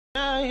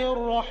الله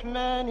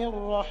الرحمن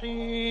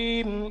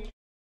الرحيم.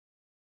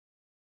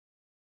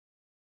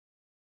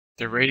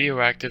 The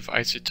radioactive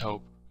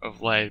isotope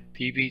of lead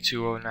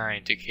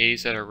Pb-209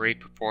 decays at a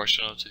rate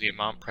proportional to the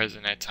amount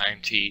present at time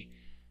t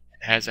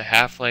and has a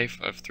half-life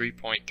of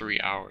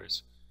 3.3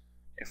 hours.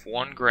 If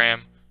 1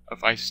 gram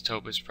of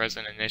isotope is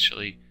present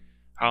initially,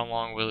 how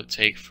long will it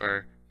take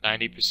for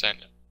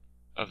 90%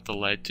 of the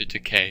lead to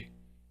decay?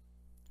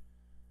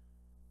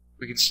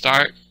 We can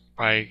start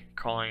by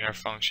calling our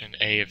function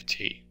a of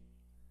t.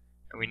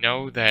 And we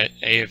know that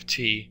a of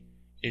t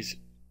is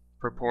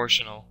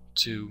proportional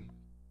to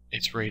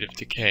its rate of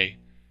decay.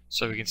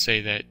 So we can say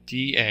that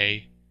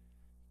dA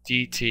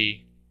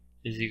dt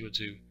is equal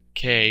to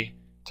k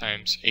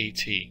times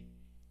at.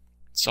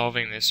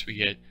 Solving this, we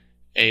get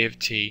a of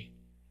t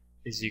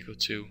is equal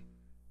to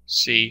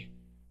c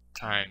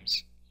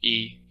times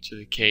e to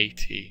the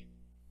kt.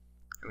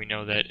 And we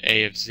know that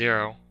a of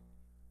 0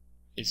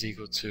 is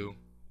equal to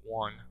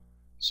 1.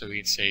 So we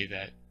can say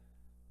that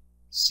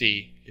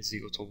c is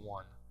equal to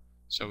 1.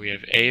 So we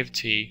have a of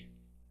t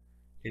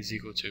is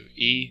equal to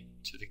e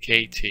to the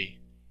kt.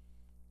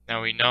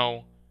 Now we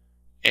know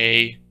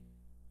a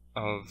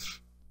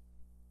of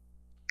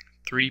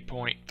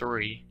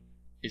 3.3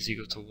 is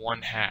equal to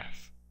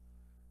 1/2.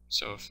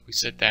 So if we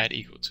set that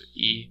equal to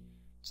e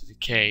to the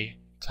k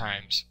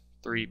times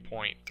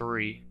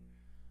 3.3,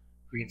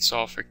 we can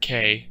solve for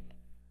k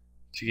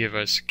to give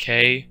us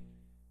k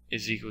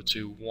is equal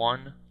to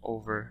 1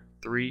 over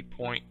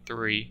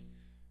 3.3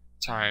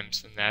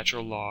 times the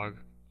natural log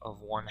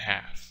of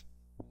 1/2.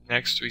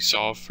 Next we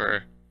solve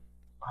for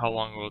how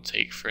long it will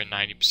take for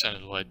 90%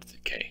 of the lead to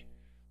decay.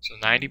 So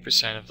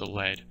 90% of the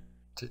lead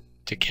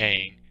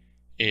decaying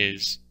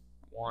is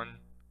 1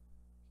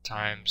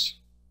 times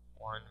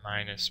 1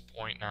 minus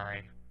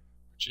 0.9,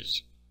 which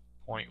is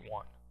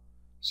 0.1.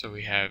 So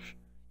we have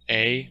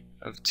a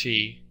of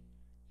t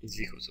is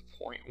equal to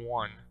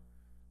 0.1,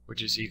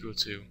 which is equal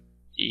to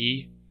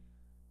e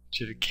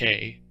to the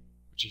k,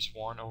 which is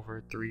 1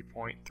 over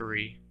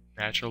 3.3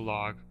 natural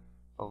log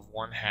of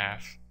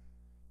 1/2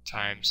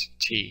 times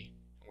t.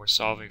 And we're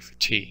solving for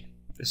t.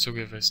 This will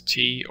give us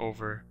t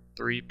over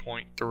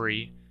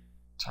 3.3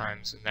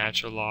 times the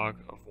natural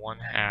log of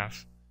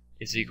 1/2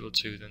 is equal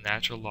to the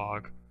natural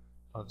log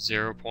of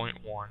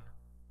 0.1,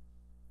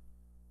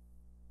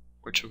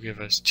 which will give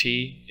us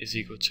t is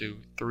equal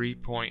to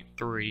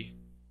 3.3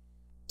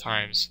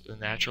 times the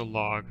natural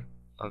log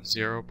of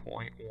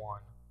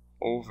 0.1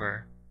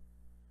 over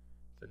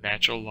the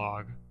natural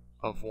log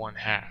of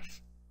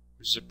 1/2,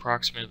 which is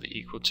approximately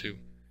equal to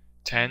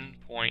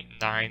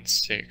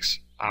 10.96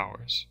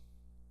 hours.